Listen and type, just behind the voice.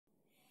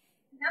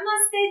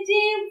Namaste ji,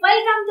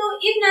 welcome to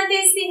Itna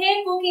Tasty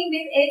Hai Cooking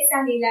with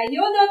Sanila,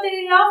 your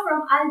daughter-in-law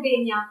from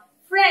Albania.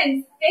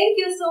 Friends, thank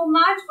you so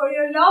much for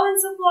your love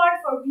and support,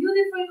 for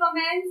beautiful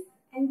comments,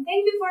 and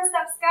thank you for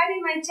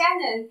subscribing my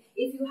channel.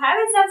 If you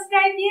haven't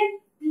subscribed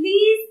yet,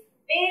 please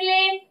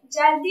pehle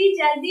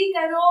jaldi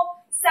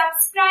karo,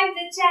 subscribe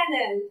the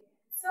channel.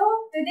 So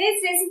today's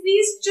recipe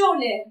is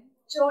chole.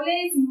 Chole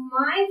is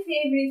my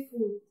favorite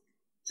food.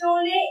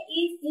 Chole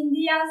is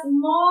India's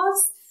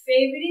most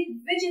favorite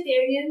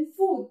vegetarian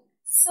food.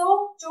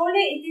 So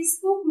chole, it is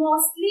cooked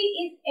mostly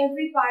in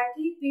every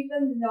party.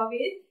 People love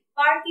it.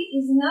 Party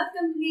is not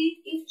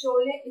complete if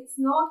chole is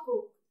not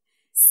cooked.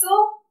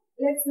 So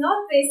let's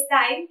not waste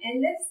time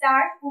and let's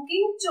start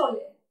cooking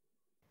chole.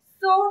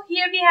 So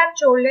here we have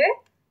chole.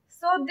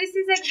 So this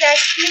is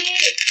exactly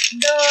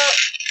the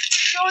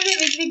chole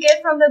which we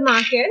get from the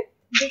market.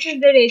 This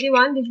is the ready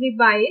one which we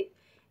buy it.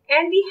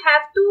 And we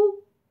have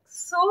to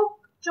soak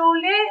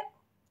chole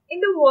in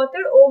the water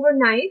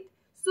overnight,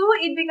 so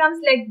it becomes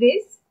like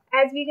this.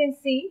 As we can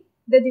see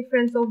the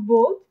difference of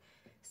both.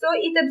 So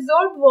it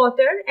absorbs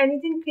water and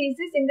it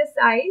increases in the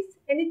size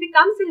and it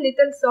becomes a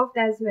little soft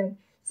as well.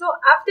 So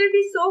after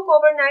we soak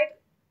overnight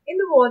in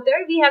the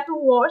water, we have to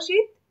wash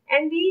it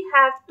and we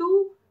have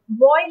to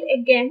boil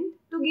again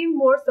to give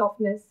more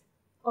softness.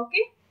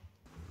 Okay.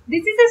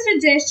 This is a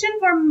suggestion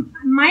for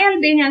my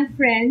Albanian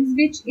friends,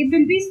 which it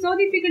will be so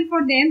difficult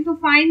for them to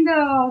find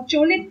the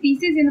chole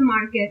pieces in the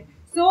market.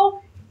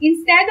 So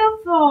instead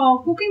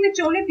of cooking the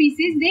chole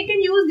pieces, they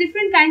can use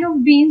different kind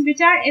of beans which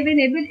are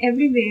available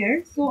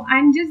everywhere. So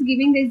I'm just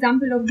giving the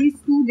example of these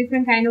two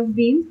different kind of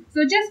beans.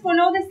 So just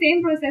follow the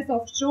same process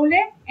of chole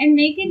and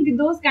make it with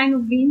those kind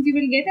of beans. You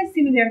will get a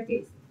similar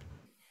taste.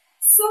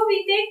 So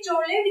we take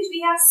chole which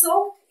we have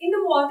soaked in the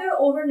water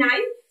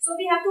overnight. So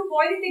we have to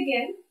boil it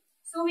again.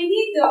 So we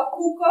need the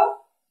cooker.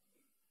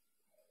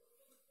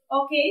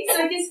 Okay,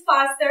 so it is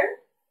faster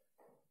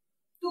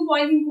to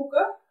boil in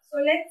cooker. So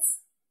let's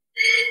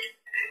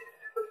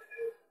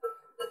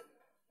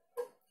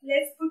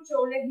put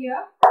chole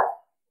here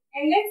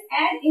and let's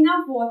add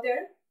enough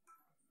water.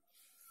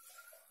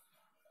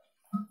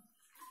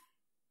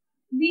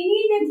 We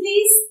need at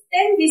least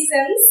 10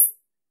 whistles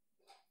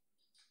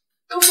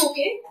to cook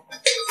it.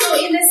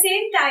 So in the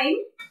same time,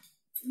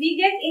 we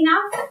get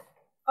enough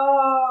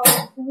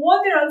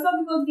water also,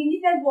 because we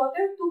need that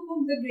water to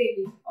cook the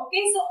gravy.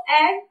 Okay, so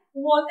add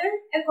water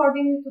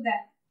accordingly to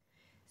that.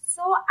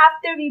 So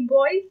after we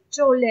boil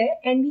chole,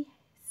 and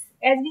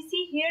as we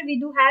see here, we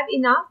do have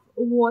enough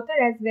water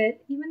as well.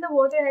 Even the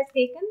water has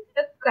taken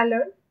a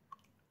color.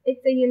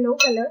 It's a yellow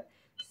color.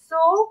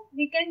 So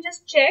we can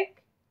just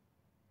check.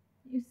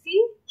 You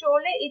see,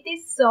 chole, it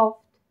is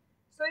soft.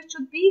 So it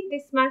should be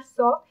this much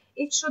soft.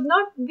 It should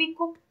not be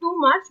cooked too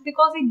much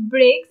because it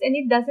breaks and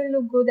it doesn't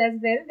look good as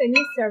well when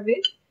we serve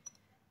it.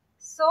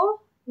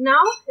 So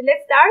now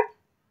let's start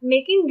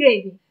making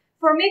gravy.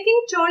 For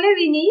making chole,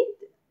 we need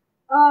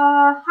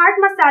hard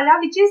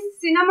masala, which is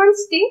cinnamon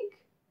stick,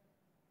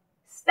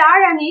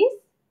 star anise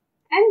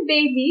and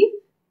bay leaf.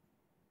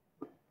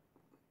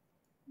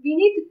 We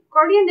need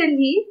coriander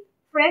leaf,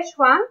 fresh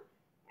one,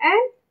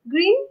 and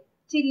green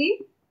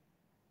chili.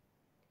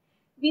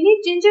 We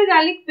need ginger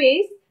garlic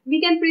paste. We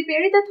can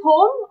prepare it at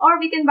home or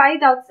we can buy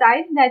it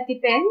outside. That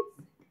depends.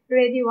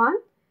 Ready one.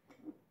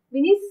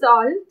 We need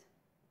salt.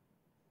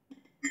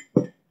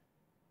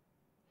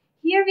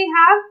 Here we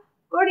have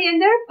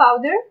coriander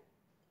powder.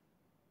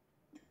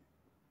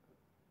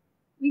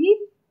 We need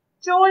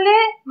chole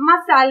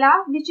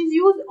masala, which is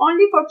used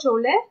only for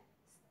chole.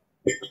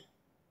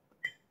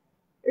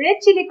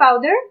 Red chili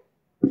powder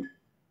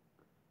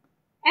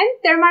and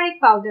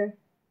turmeric powder.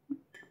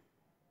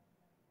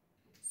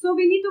 So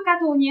we need to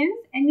cut onions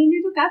and we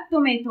need to cut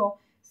tomato.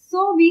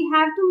 So we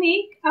have to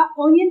make an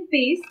onion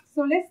paste.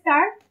 So let's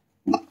start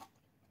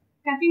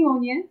cutting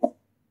onions.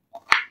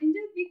 And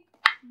just be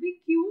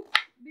cute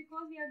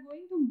because we are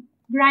going to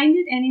grind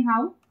it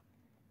anyhow.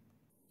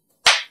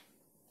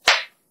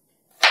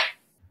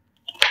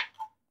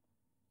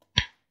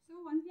 So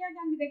once we are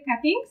done with the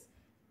cuttings,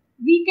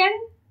 we can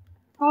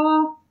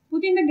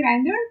put in the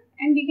grinder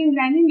and we can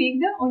grind and make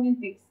the onion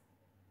paste.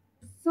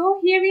 So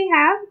here we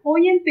have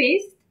onion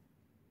paste.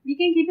 We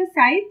can keep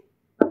aside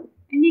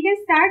and we can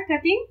start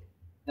cutting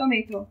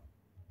tomato.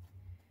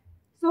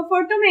 So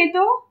for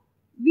tomato,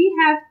 we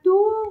have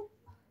to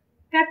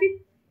cut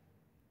it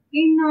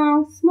in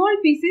small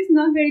pieces,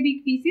 not very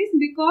big pieces,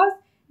 because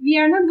we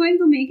are not going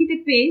to make it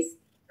a paste.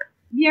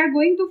 We are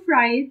going to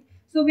fry it.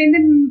 So when the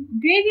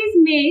gravy is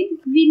made,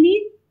 we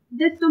need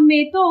the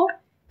tomato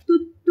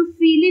to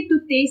feel it,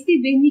 to taste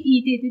it when we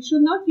eat it. It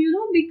should not,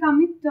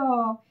 become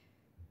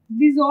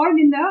dissolved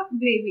in the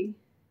gravy.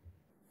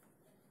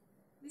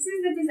 This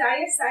is the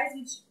desired size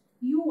which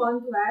you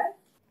want to add.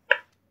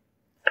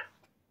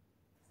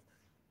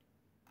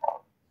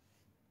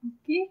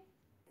 Okay.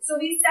 So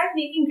we start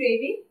making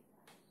gravy.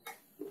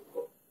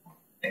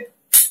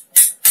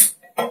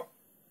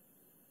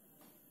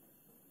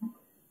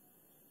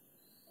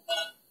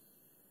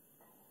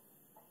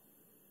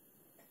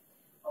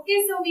 Okay,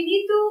 so we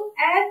need to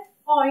add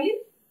oil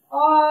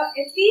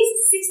at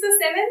least 6 to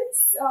 7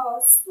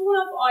 spoon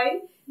of oil,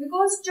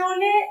 because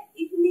chole,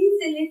 it needs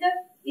a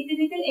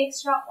little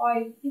extra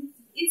oil.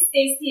 It's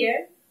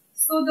tastier.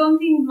 So don't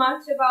think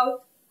much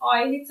about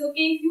oil. It's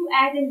okay if you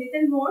add a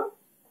little more.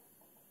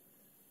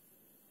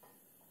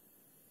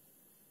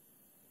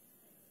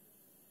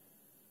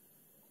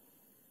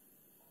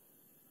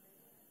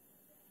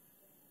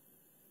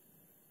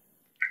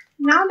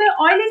 Now the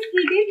oil is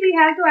heated, we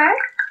have to add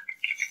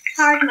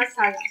hard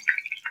masala.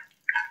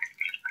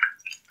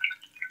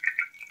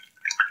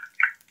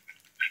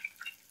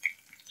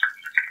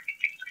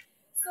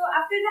 So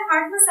after the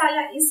hard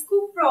masala is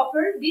cooked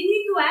proper, we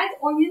need to add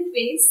onion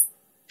paste.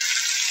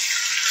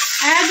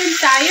 Add the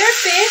entire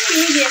paste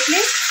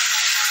immediately.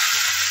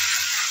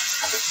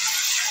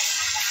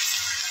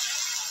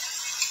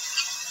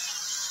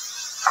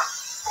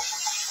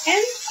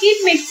 And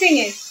keep mixing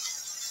it.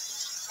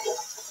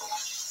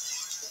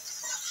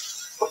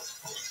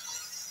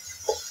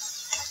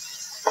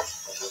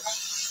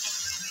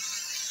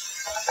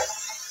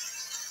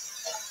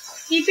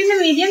 Keep in the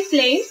medium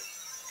flame.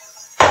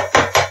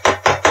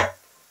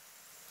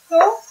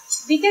 So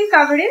we can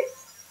cover it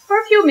for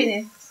a few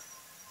minutes.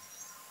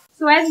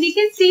 So as we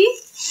can see,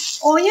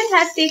 onion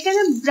has taken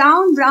a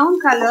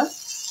brown color.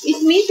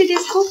 It means it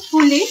is cooked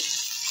fully.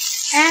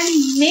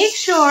 And make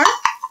sure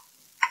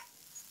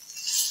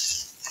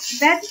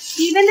that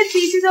even the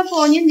pieces of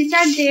onion which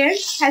are there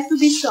has to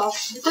be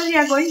soft, because we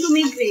are going to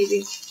make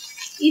gravy.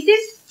 It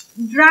is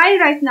dry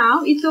right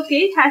now. It's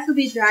okay. It has to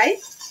be dry.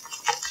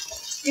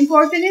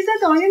 Important is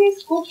that onion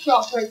is cooked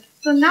properly.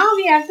 So now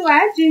we have to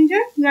add ginger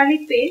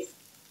garlic paste.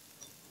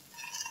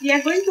 We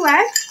are going to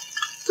add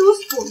 2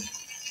 spoons.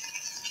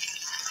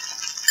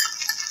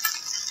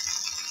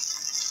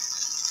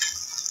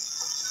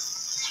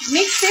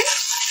 Mix it.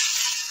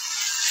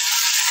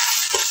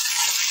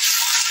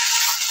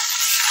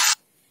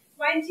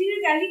 While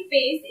ginger garlic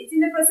paste is in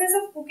the process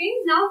of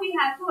cooking, now we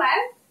have to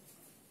add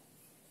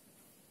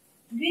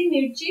green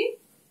mirchi.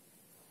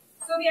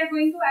 So we are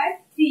going to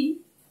add 3.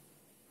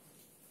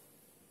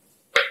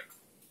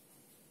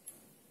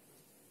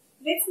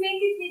 Let's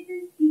make it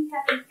little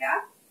tikka.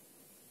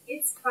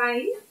 It's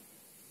fine.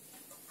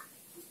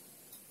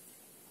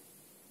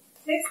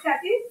 Let's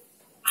cut it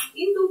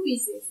in 2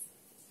 pieces.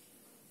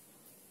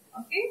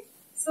 Okay.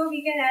 So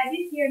we can add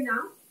it here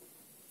now.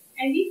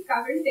 And we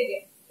cover it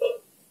again.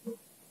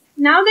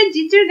 Now the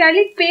ginger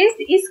garlic paste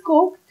is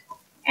cooked.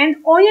 And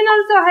onion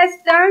also has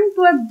turned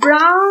to a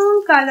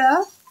brown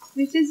color,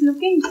 which is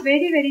looking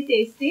very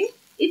tasty.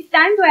 It's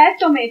time to add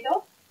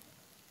tomato.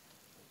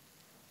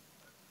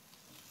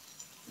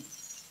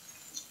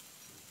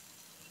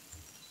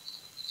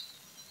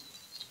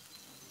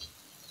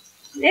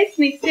 Let's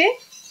mix it.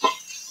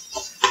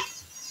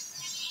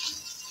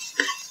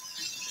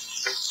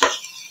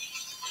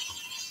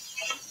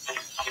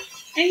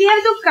 And we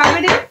have to cover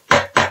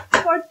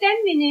it for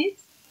 10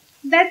 minutes.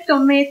 That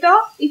tomato,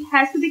 it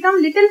has to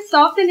become little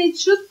soft and it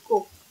should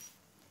cook.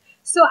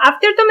 So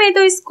after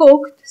tomato is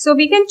cooked, so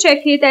we can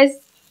check it. As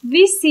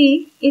we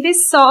see, it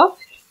is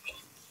soft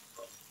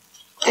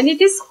and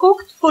it is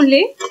cooked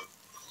fully.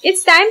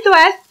 It's time to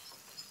add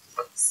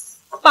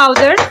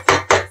powder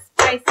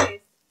spices.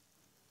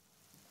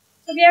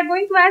 So we are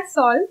going to add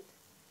salt,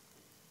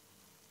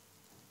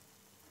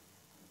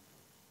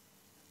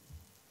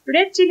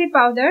 red chili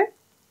powder,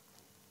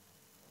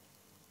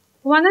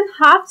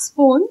 1½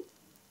 spoon,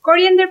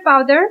 coriander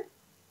powder,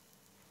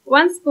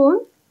 1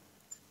 spoon,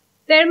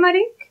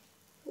 turmeric,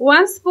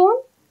 1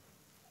 spoon,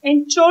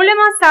 and chole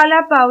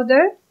masala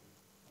powder,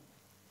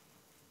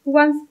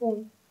 1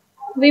 spoon.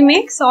 We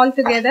mix all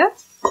together.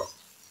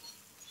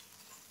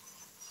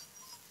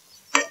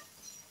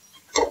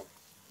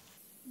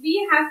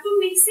 We have to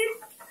mix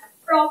it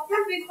proper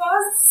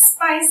because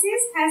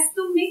spices has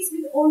to mix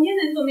with onion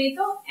and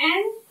tomato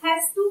and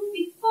has to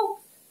be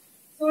cooked.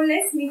 So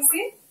let's mix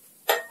it.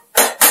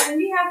 And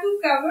we have to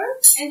cover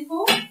and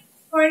cook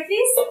for at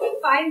least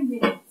 5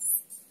 minutes.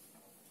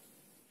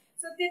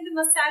 So till the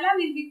masala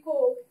will be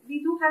cooked,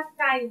 we do have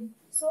time.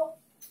 So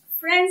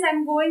friends,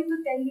 I'm going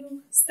to tell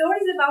you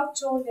stories about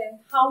chole,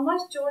 how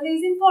much chole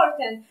is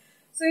important.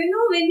 So you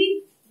know, when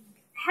we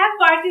have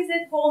parties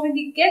at home and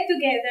we get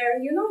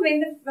together, you know, when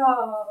the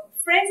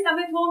friends come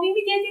at home,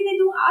 immediately they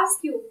do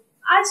ask you,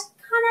 "Aaj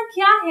khana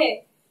kya hai?"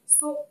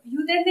 So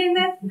you tell them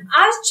that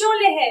 "Aaj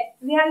chole hai."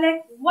 We are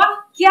like, "Wah,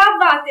 kya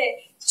baat hai?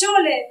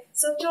 Chole."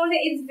 So chole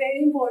is very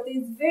important.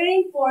 It's very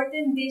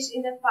important dish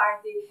in a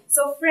party.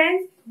 So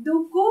friends,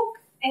 do cook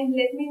and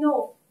let me know.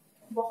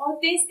 Bahut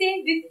tasty,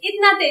 with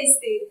itna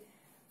tasty.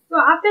 So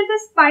after the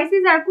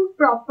spices are cooked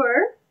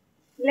proper,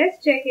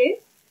 let's check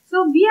it.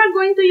 So we are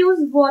going to use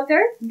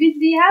water which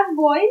we have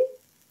boiled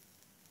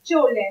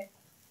chole.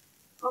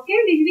 Okay,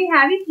 which we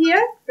have it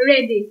here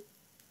ready.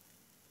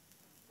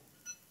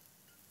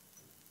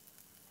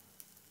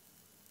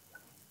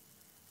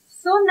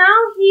 So now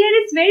here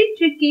it's very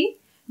tricky.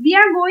 We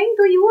are going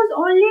to use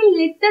only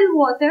little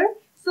water.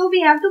 So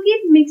we have to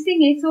keep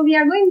mixing it. So we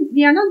are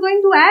not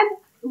going to add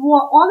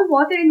all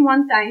water in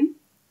one time.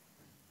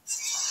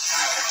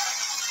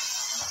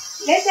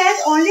 Let's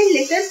add only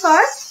little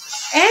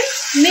first and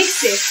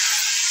mix it.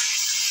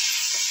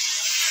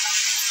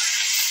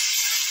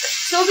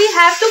 So we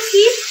have to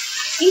keep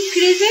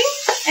increasing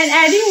and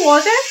adding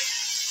water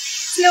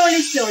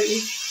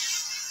slowly.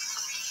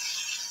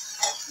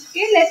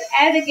 Okay, let's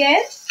add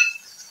again.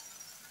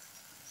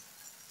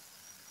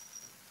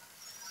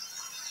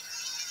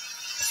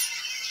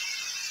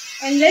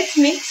 And let's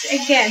mix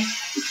again.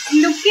 It's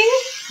looking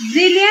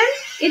brilliant.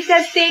 It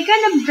has taken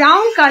a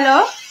brown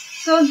color.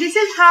 So this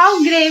is how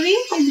gravy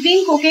is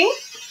being cooking.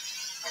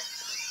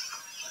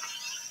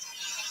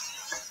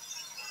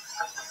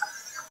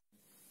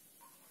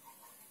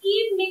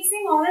 Keep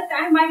mixing all the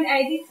time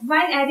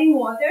while adding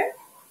water.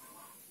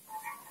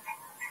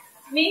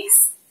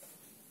 Mix.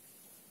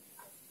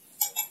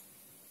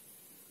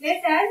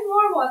 Let's add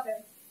more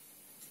water.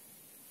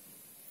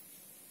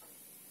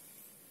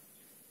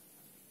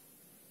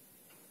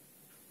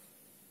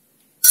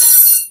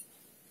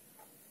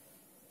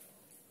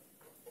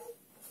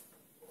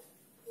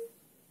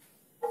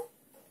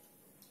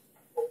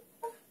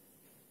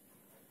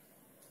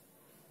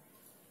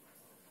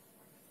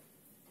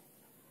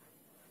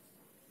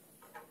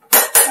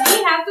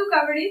 We have to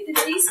cover it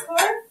at least for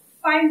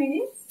 5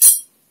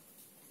 minutes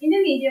in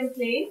a medium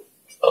flame.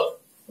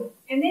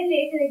 And then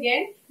later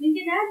again, we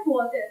can add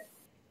water.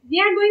 We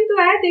are going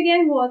to add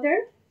again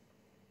water.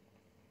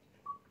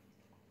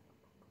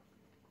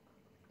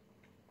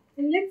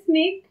 And let's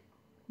make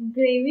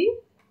gravy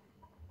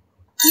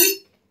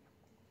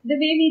the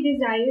way we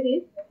desire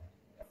it.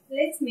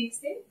 Let's mix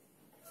it.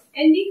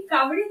 And we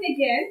cover it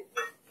again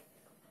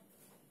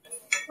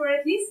for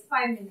at least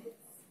 5 minutes.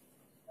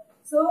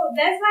 So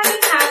that's why we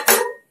have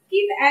to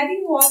keep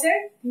adding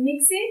water,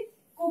 mix it,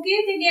 cook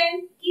it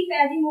again, keep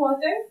adding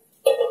water.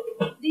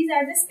 These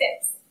are the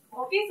steps.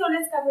 Okay, so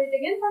let's cover it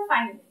again for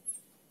 5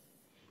 minutes.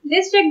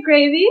 Let's check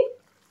gravy.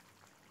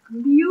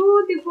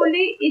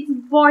 Beautifully, it's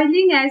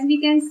boiling as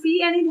we can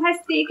see, and it has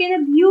taken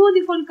a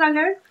beautiful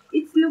color.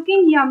 It's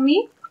looking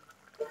yummy.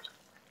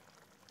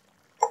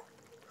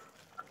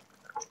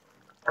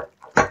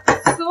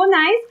 So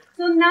nice.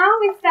 So now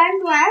it's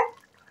time to add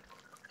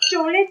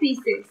chole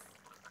pieces.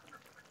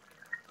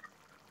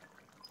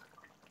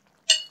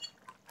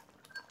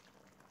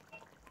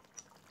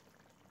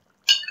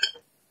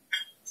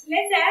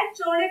 Let's add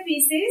chole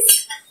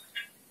pieces,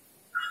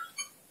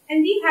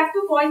 and we have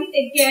to boil it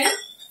again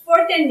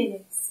for 10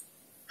 minutes.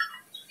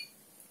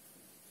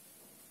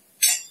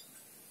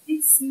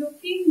 It's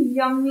looking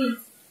yummy.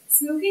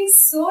 It's looking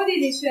so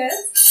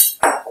delicious.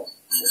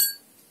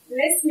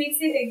 Let's mix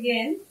it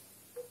again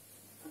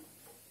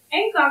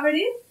and cover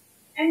it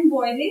and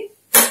boil it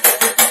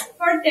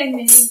for 10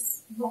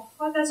 minutes.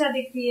 बहुत अच्छा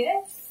दिख रही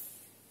है.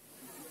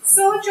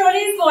 So chole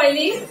is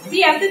boiling.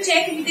 We have to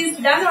check if it is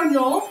done or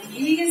no.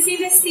 You can see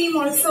the steam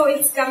also.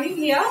 It's coming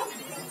here.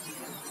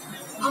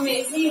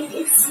 Amazing.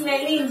 It's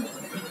smelling.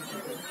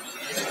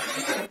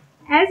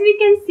 As we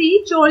can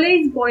see, chole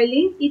is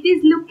boiling. It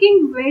is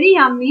looking very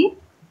yummy.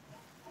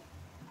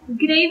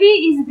 Gravy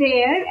is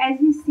there as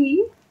you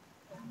see.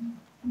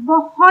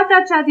 बहुत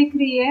अच्छा दिख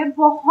रही है.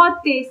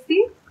 बहुत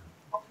tasty.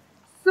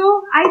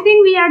 So I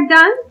think we are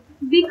done.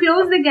 We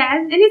close the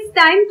gas and it's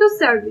time to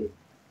serve it.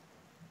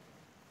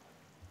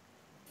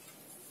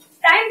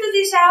 Time to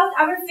dish out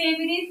our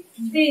favorite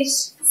dish.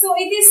 So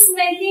it is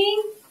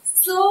smelling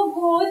so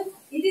good.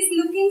 It is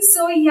looking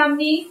so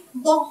yummy.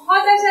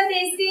 बहुत अच्छा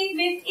tasty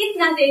with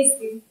इतना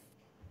tasty.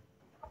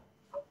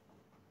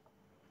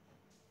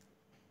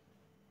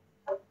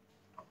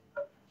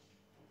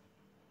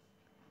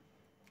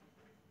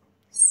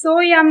 So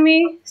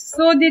yummy,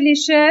 so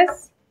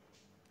delicious.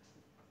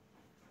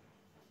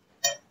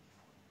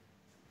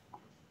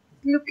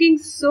 Looking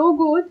so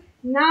good.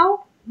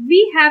 Now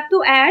we have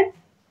to add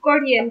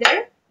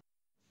coriander.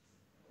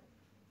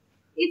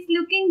 It's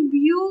looking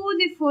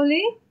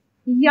beautifully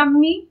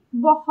yummy,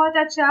 बहुत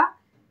अच्छा.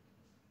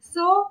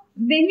 So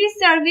when we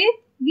serve it,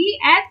 we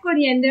add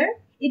coriander.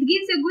 It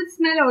gives a good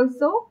smell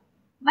also,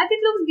 but it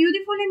looks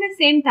beautiful in the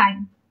same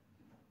time.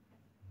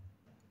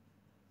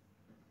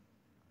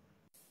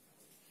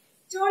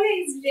 Chole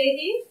is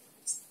ready.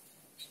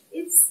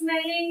 It's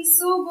smelling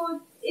so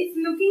good. It's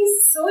looking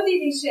so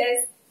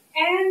delicious.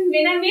 And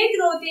when I made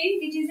roti,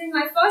 which is in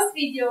my first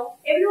video,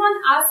 everyone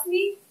asked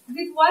me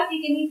with what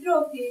we can eat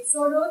roti.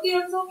 So roti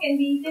also can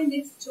be eaten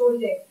with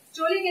chole.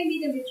 Chole can be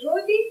eaten with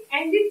roti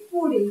and with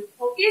poori.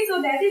 Okay,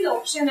 so that is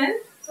optional.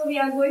 So we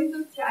are going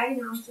to try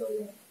now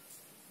chole.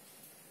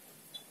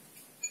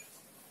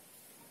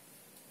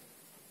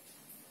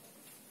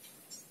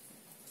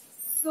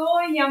 So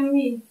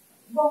yummy.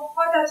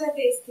 बहुत अच्छा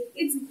tasty.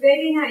 It's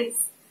very nice.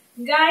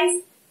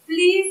 Guys,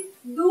 please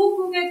do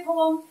cook at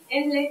home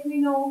and let me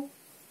know.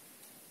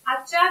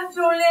 अच्छा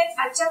chole,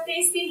 अच्छा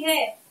tasty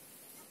है.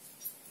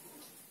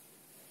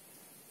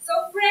 So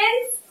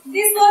friends,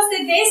 this was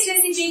the day's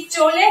recipe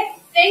chole.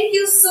 Thank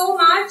you so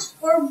much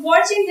for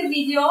watching the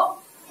video.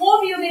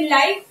 Hope you will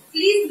like.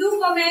 Please do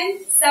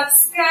comment,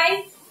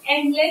 subscribe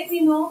and let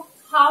me know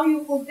how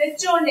you cook the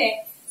chole.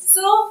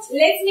 So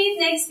let's meet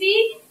next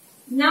week.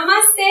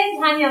 Namaste,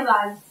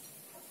 dhanyavad.